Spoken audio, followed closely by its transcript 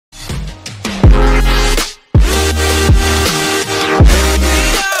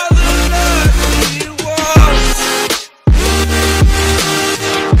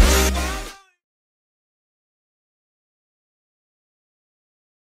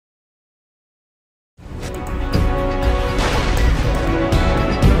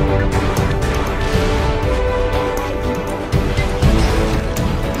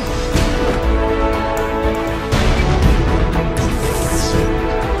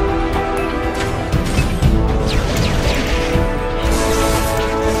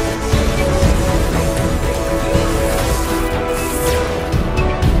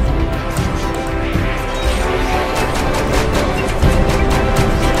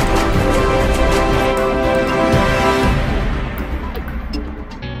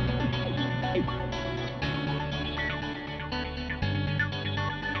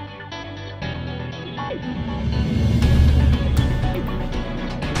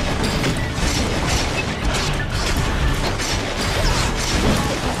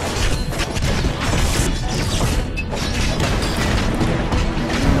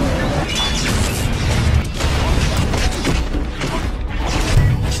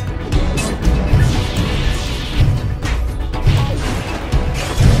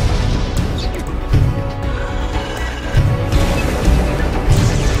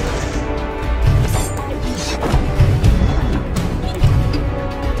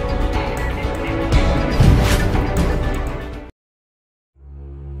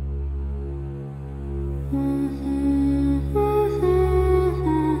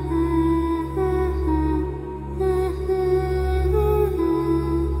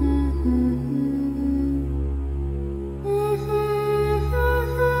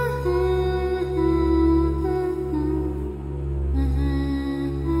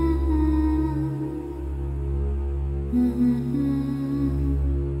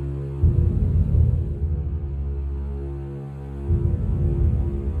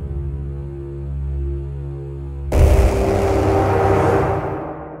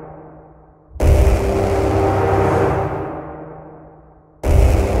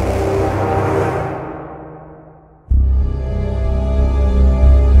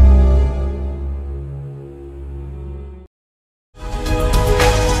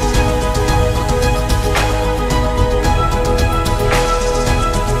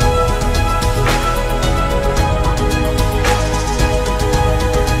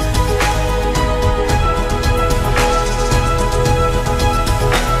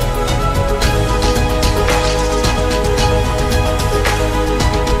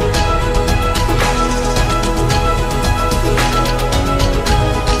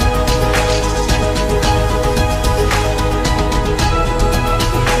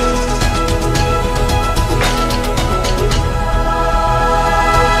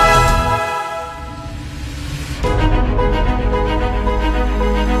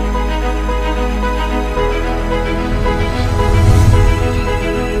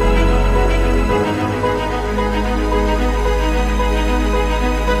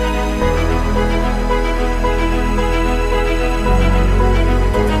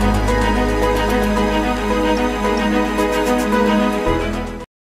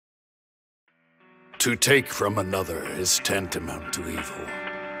To take from another is tantamount to evil.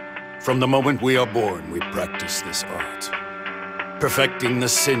 From the moment we are born, we practice this art, perfecting the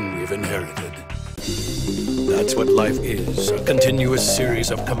sin we've inherited. That's what life is, a continuous series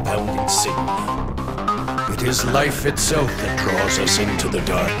of compounding sin. It is life itself that draws us into the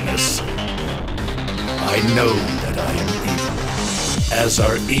darkness. I know that I am evil, as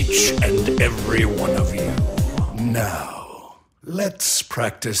are each and every one of you. Now, let's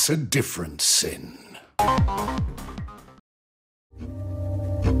practice a different sin.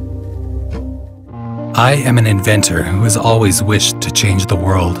 I am an inventor who has always wished to change the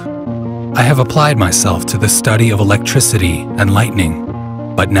world. I have applied myself to the study of electricity and lightning,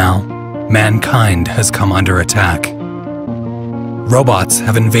 but now, mankind has come under attack. Robots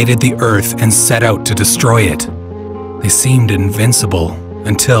have invaded the Earth and set out to destroy it. They seemed invincible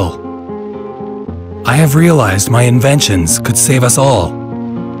until I have realized my inventions could save us all.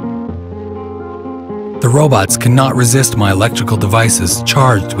 The robots cannot resist my electrical devices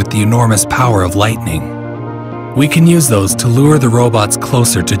charged with the enormous power of lightning. We can use those to lure the robots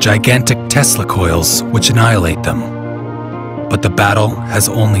closer to gigantic Tesla coils which annihilate them. But the battle has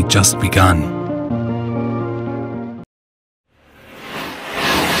only just begun.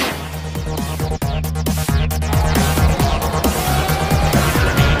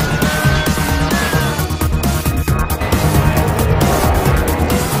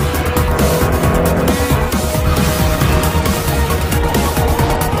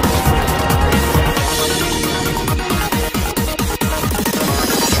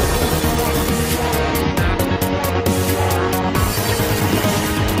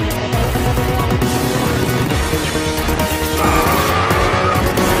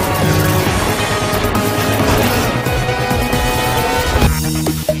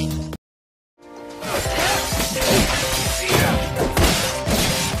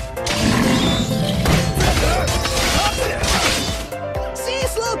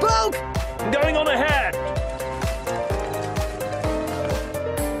 Going on ahead!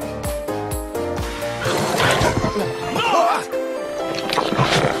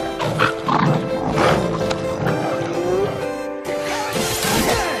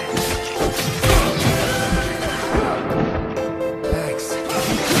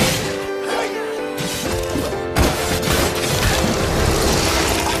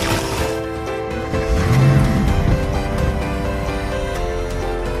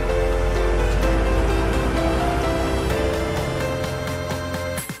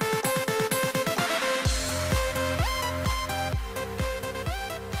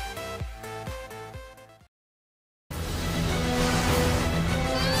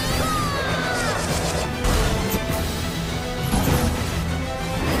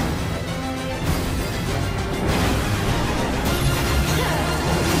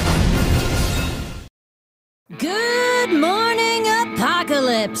 Good morning,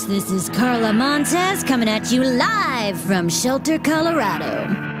 Apocalypse! This is Carla Montez coming at you live from Shelter, Colorado,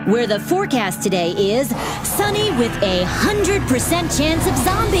 where the forecast today is sunny with 100% chance of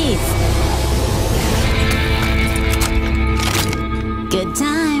zombies. Good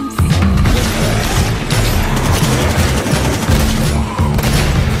times.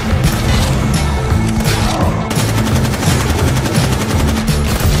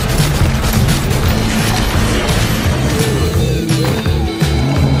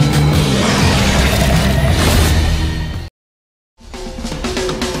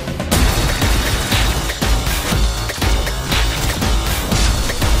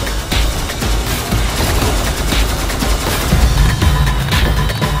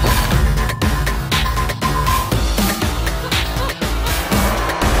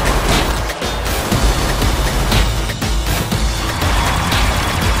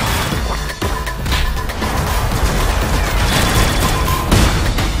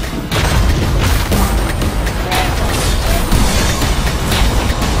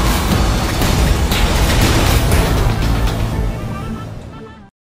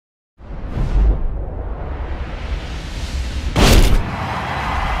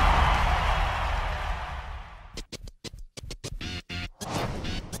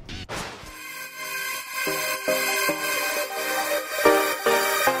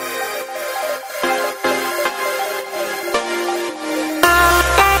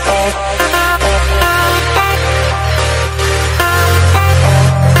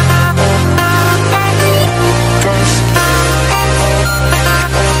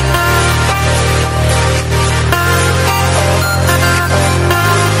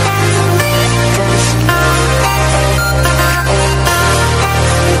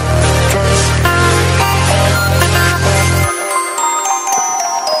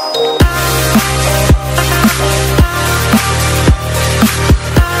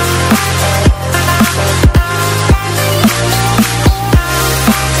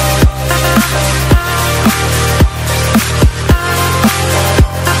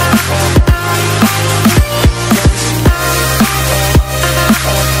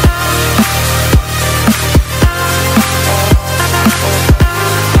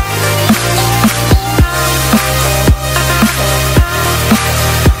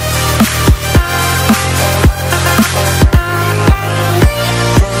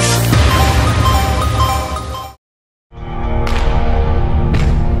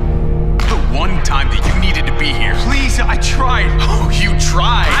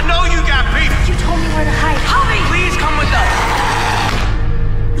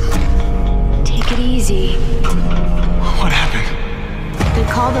 crazy. What happened? They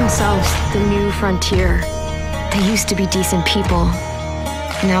call themselves the New Frontier. They used to be decent people.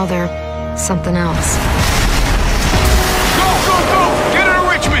 Now they're something else. Go, go, go! Get her to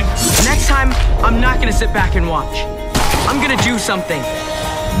Richmond! Next time, I'm not gonna sit back and watch. I'm gonna do something.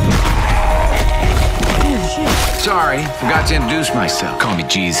 Sorry, forgot to introduce myself. Call me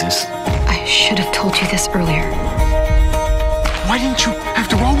Jesus. I should have told you this earlier. Why didn't you,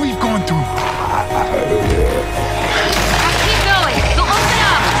 after all we've gone through? Keep going. Go open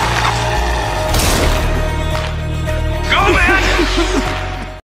up. Go, man!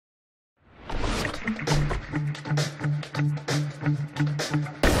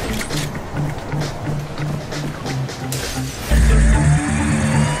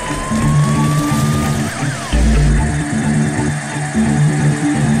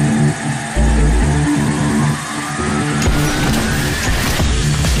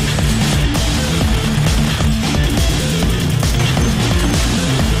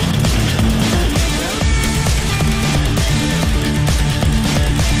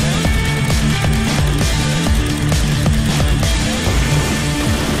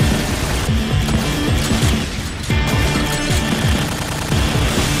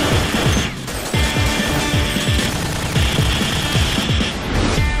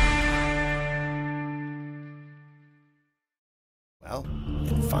 Well,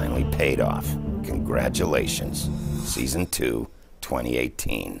 it finally paid off. Congratulations. Season 2,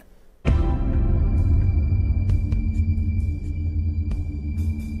 2018.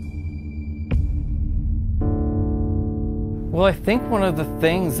 Well, I think one of the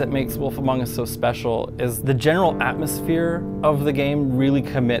things that makes Wolf Among Us so special is the general atmosphere of the game really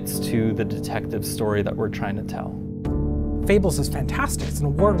commits to the detective story that we're trying to tell. Fables is fantastic. It's an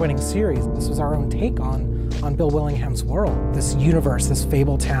award-winning series. This was our own take on Bill Willingham's world. This universe, this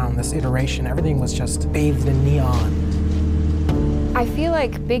Fable town, this iteration, everything was just bathed in neon. I feel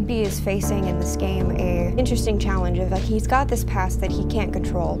like Big B is facing in this game an interesting challenge of like he's got this past that he can't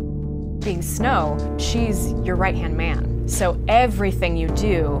control. Being Snow, she's your right-hand man. So everything you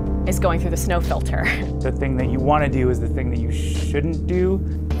do is going through the Snow filter. The thing that you want to do is the thing that you shouldn't do.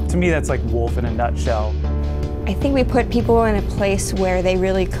 To me, that's like Wolf in a nutshell. I think we put people in a place where they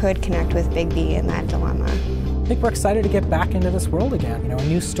really could connect with Big B in that dilemma. I think we're excited to get back into this world again. You know, a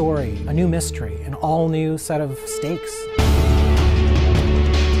new story, a new mystery, an all-new set of stakes.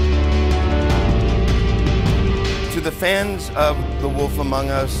 To the fans of The Wolf Among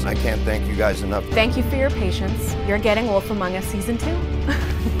Us, I can't thank you guys enough. Thank you for your patience. You're getting Wolf Among Us Season 2.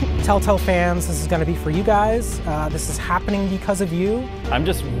 Telltale fans, this is going to be for you guys. This is happening because of you. I'm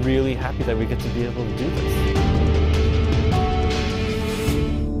just really happy that we get to be able to do this.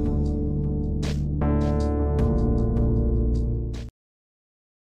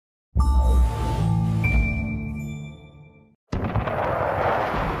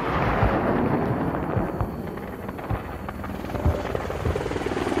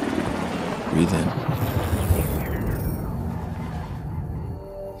 Breathe in.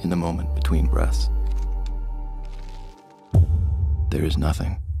 In the moment between breaths, there is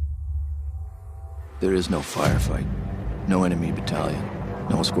nothing. There is no firefight, no enemy battalion,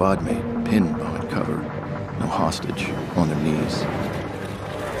 no squad mate pinned behind cover, no hostage on their knees.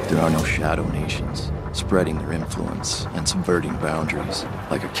 There are no shadow nations spreading their influence and subverting boundaries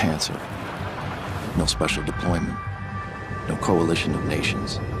like a cancer. No special deployment, no coalition of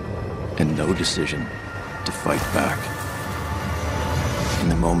nations, and no decision to fight back. In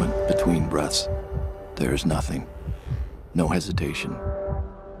the moment between breaths, there is nothing. No hesitation,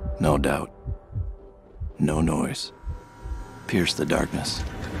 no doubt, no noise. Pierce the darkness,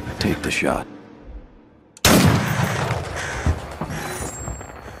 take the shot.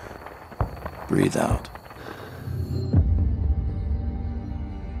 Breathe out.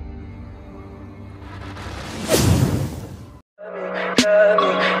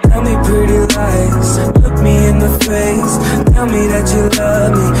 Tell me pretty lies, look me in the face. Tell me that you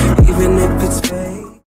love me, even if it's fake.